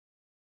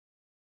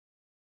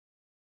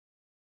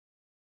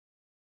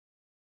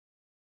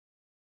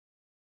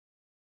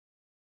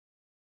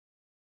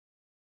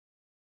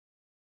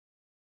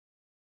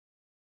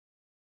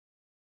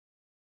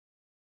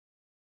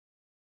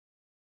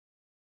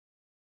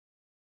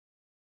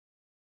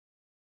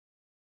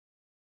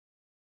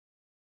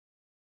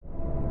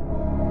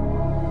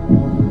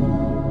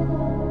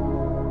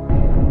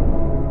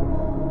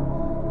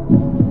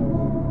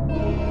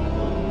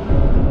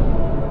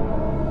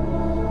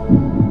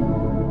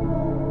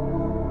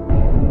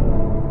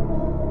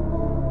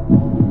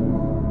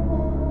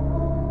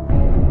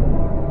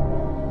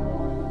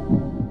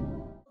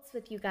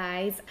with you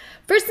guys.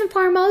 First and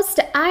foremost,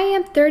 I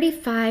am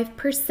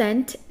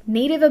 35%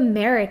 Native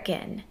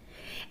American,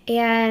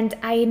 and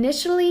I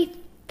initially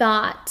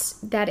thought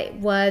that it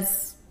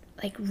was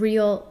like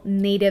real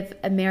Native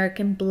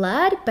American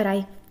blood, but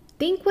I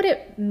think what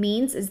it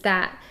means is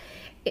that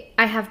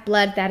I have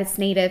blood that is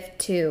native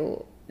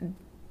to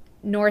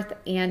North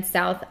and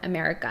South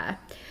America.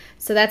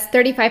 So that's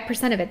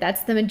 35% of it.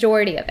 That's the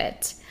majority of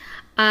it.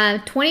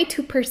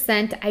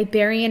 22%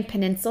 Iberian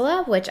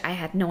Peninsula, which I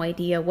had no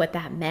idea what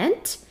that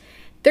meant.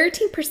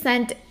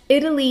 13%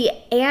 Italy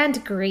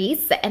and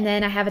Greece. And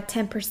then I have a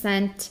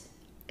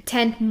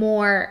 10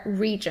 more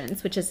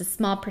regions, which is a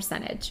small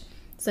percentage.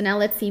 So now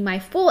let's see my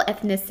full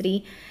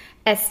ethnicity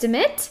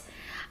estimate.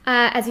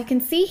 As you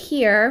can see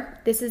here,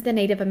 this is the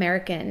Native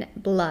American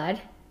blood.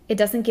 It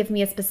doesn't give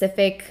me a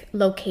specific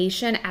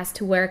location as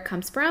to where it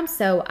comes from,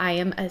 so I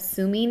am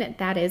assuming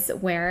that is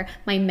where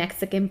my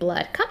Mexican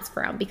blood comes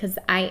from because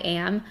I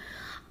am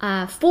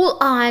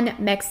full-on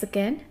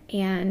Mexican,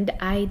 and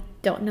I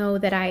don't know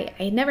that I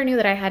never knew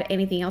that I had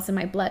anything else in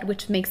my blood,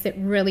 which makes it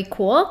really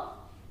cool.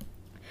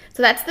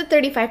 So that's the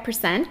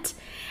 35%.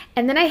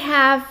 And then I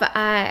have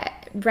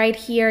right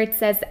here, it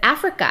says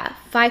Africa,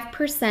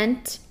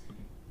 5%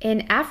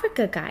 in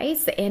Africa,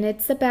 guys, and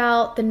it's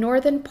about the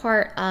northern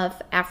part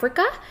of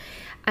Africa.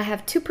 I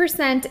have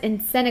 2% in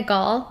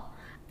Senegal,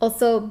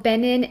 also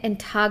Benin and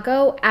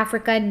Togo,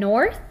 Africa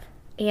North,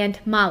 and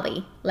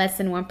Mali, less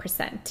than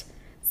 1%.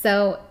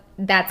 So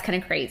that's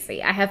kind of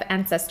crazy. I have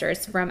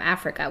ancestors from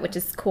Africa, which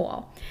is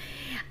cool.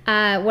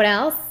 What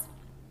else?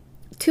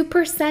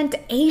 2%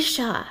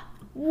 Asia.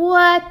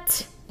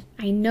 What?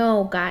 I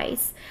know,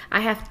 guys. I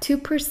have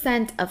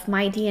 2% of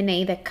my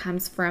DNA that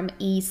comes from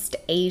East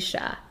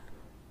Asia.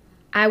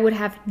 I would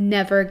have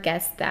never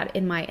guessed that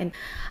in my end.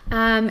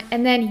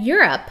 And then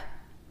Europe,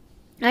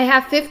 I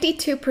have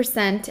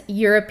 52%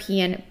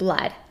 European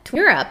blood.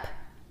 Europe,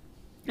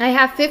 I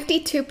have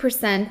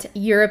 52%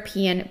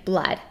 European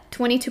blood.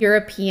 22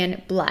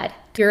 European blood.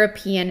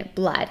 European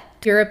blood.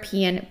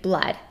 European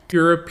blood.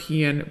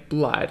 European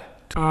blood.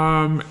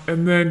 And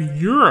then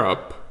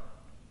Europe,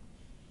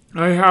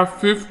 I have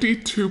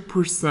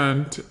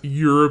 52%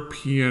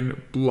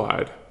 European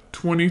blood.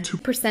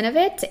 22% of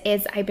it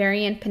is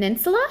Iberian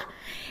Peninsula,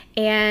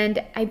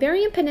 and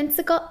Iberian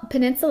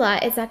Peninsula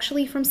is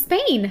actually from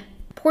Spain.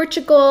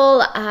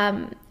 Portugal,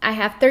 I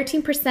have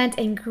 13%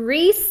 in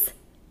Greece.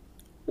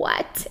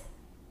 What?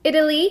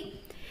 Italy.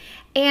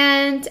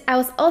 And I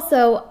was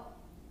also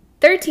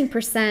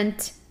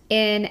 13%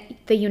 in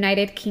the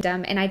United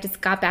Kingdom, and I just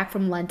got back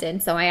from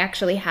London, so I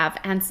actually have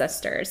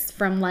ancestors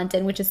from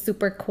London, which is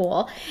super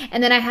cool.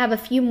 And then I have a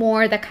few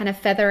more that kind of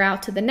feather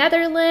out to the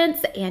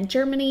Netherlands and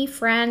Germany,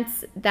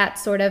 France, that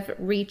sort of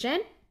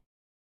region.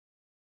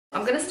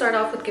 I'm gonna start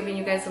off with giving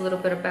you guys a little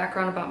bit of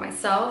background about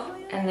myself,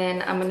 and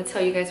then I'm gonna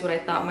tell you guys what I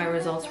thought my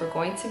results were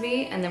going to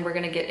be, and then we're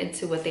gonna get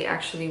into what they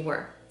actually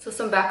were. So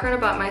some background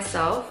about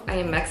myself. I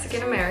am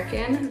Mexican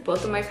American.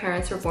 Both of my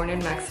parents were born in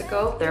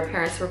Mexico. Their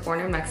parents were born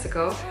in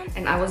Mexico,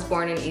 and I was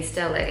born in East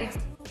LA.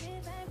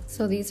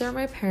 So these are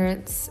my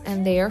parents,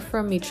 and they are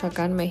from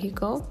Michoacan,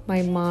 Mexico.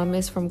 My mom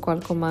is from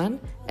Cualcomán,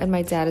 and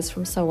my dad is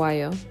from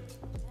Sahuayo.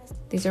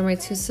 These are my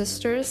two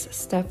sisters,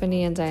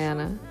 Stephanie and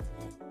Diana.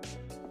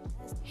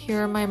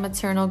 Here are my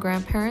maternal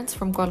grandparents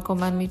from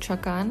Cualcomán,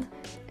 Michoacan,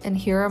 and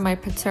here are my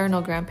paternal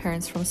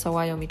grandparents from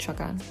Sahuayo,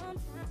 Michoacan.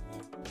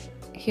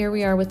 Here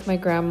we are with my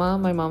grandma,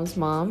 my mom's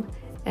mom,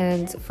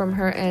 and from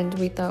her end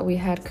we thought we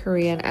had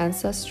Korean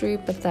ancestry,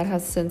 but that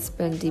has since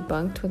been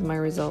debunked with my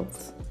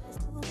results.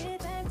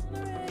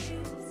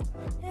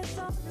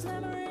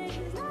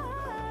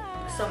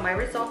 So my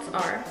results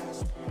are,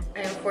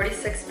 I am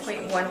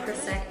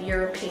 46.1%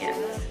 European,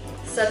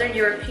 Southern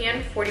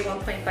European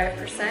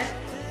 41.5%,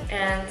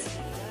 and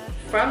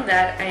from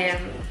that I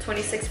am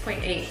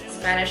 26.8%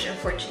 Spanish and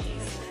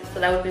Portuguese.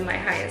 So that would be my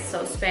highest,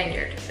 so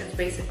Spaniard is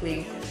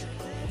basically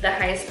the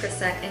highest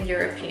percent in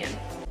European.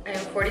 I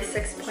am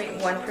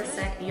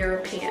 46.1%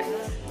 European,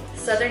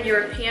 Southern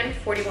European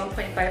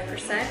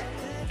 41.5%,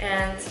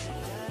 and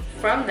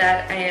from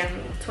that I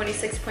am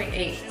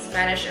 26.8%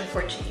 Spanish and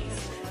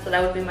Portuguese. So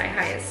that would be my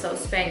highest, so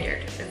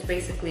Spaniard is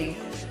basically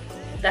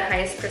the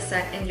highest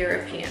percent in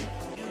European.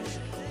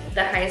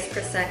 The highest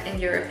percent in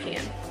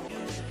European.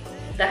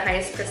 The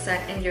highest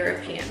percent in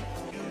European.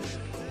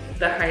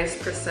 The highest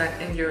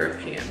percent in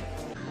European.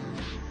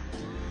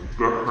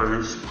 The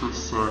highest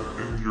percent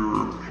in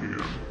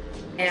European.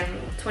 And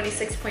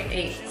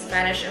 26.8%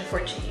 Spanish and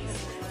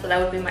Portuguese. So that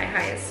would be my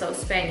highest, so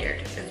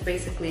Spaniard is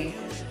basically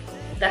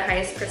the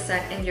highest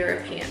percent in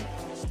European.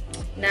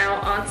 Now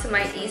on to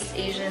my East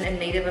Asian and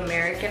Native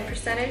American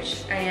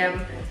percentage. I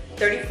am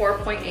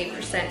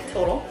 34.8%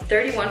 total,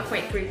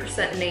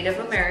 31.3% Native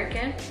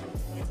American,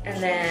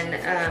 and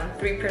then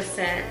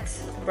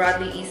 3%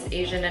 broadly East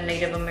Asian and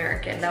Native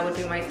American. That would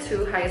be my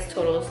two highest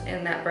totals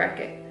in that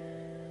bracket.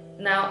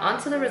 Now on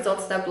to the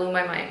results that blew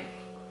my mind.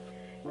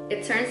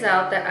 It turns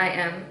out that I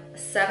am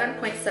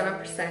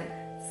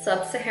 7.7%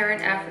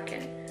 Sub-Saharan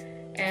African,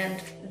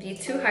 and the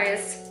two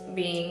highest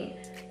being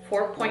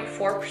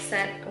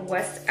 4.4%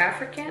 West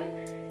African,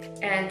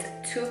 and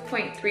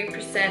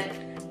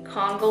 2.3%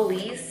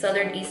 Congolese,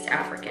 Southern East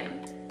African.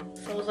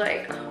 So I was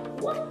like,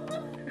 what?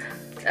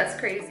 That's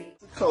crazy.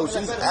 Coach, she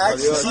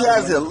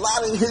has a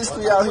lot of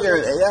history out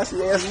here.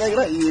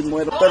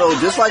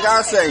 Just like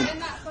I say,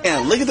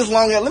 and look at this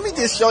long hair. Let me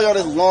just show y'all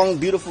this long,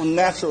 beautiful,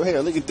 natural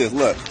hair. Look at this.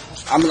 Look,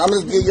 I'm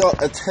gonna give y'all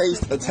a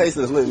taste of this.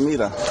 Look,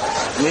 mira.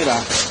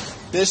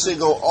 This should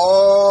go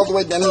all the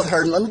way down his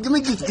hair. Let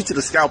me get to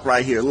the scalp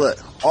right here. Look,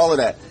 all of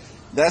that.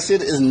 That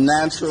shit is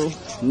natural.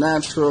 I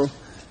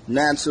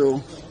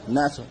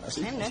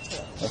see.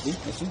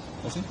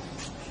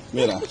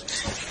 Mira.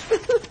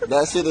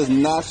 That shit is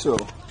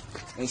natural.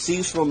 And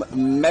she's from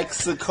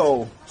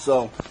Mexico.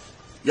 So,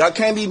 y'all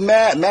can't be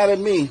mad at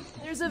me.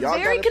 There's a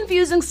very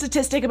confusing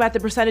statistic about the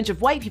percentage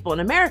of white people in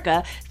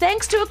America,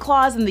 thanks to a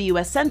clause in the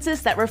US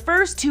Census that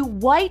refers to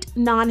white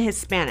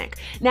non-Hispanic.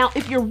 Now,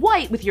 if you're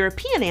white with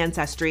European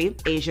ancestry,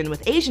 Asian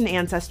with Asian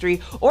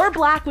ancestry, or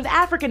black with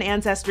African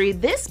ancestry,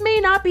 this may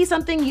not be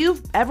something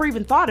you've ever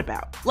even thought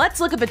about. Let's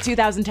look at the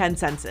 2010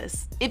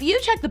 census. If you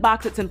check the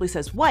box that simply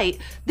says white,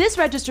 this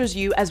registers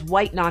you as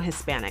white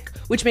non-Hispanic,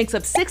 which makes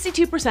up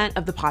 62%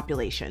 of the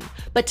population.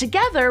 But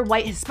together,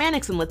 white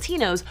Hispanics and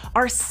Latinos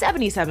are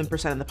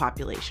 77% of the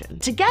population.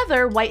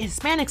 Together, white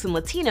Hispanics and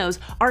Latinos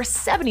are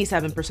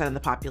 77% of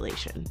the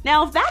population.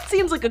 Now, if that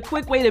seems like a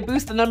quick way to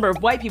boost the number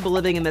of white people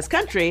living in this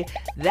country,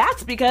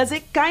 that's because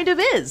it kind of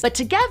is. But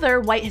together,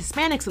 white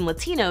Hispanics and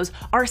Latinos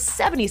are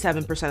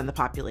 77% of the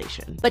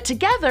population. But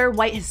together,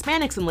 white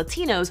Hispanics and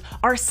Latinos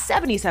are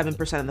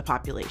 77% of the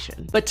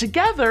population. But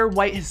together,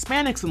 white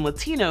Hispanics and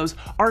Latinos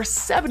are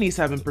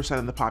 77%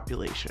 of the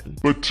population.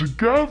 But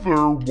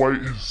together,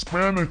 white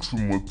Hispanics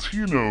and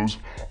Latinos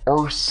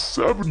are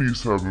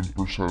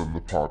 77% of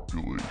the population.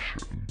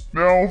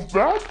 Now, if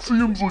that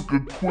seems like a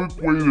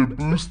quick way to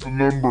boost the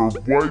number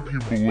of white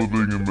people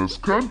living in this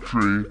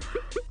country,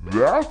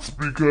 that's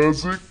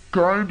because it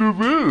kind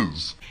of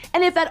is.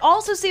 And if that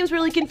also seems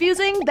really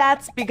confusing,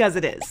 that's because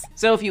it is.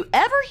 So if you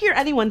ever hear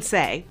anyone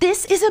say,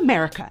 "This is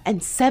America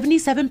and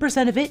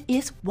 77% of it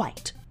is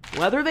white,"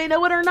 whether they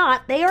know it or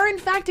not, they are in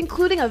fact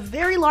including a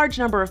very large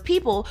number of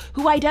people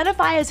who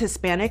identify as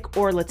Hispanic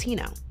or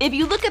Latino. If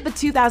you look at the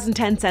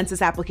 2010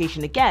 census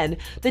application again,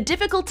 the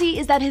difficulty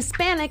is that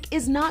Hispanic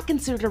is not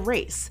considered a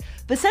race.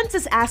 The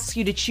census asks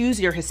you to choose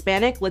your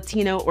Hispanic,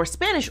 Latino, or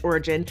Spanish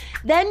origin,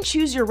 then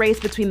choose your race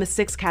between the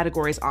 6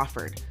 categories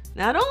offered.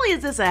 Not only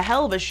is this a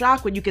hell of a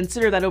shock when you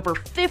consider that over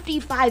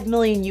 55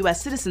 million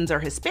US citizens are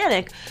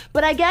Hispanic,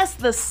 but I guess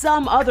the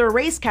some other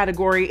race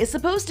category is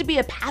supposed to be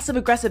a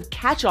passive-aggressive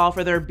catch-all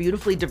for their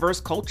beautifully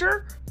diverse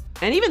culture?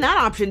 And even that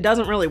option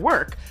doesn't really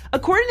work.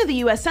 According to the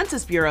US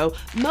Census Bureau,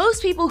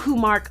 most people who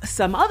mark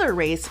some other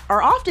race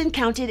are often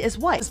counted as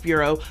white.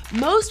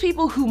 Most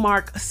people who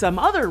mark some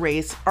other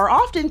race are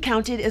often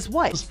counted as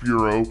white.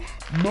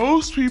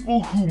 Most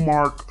people who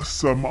mark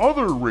some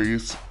other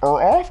race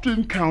are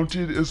often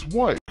counted as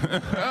white.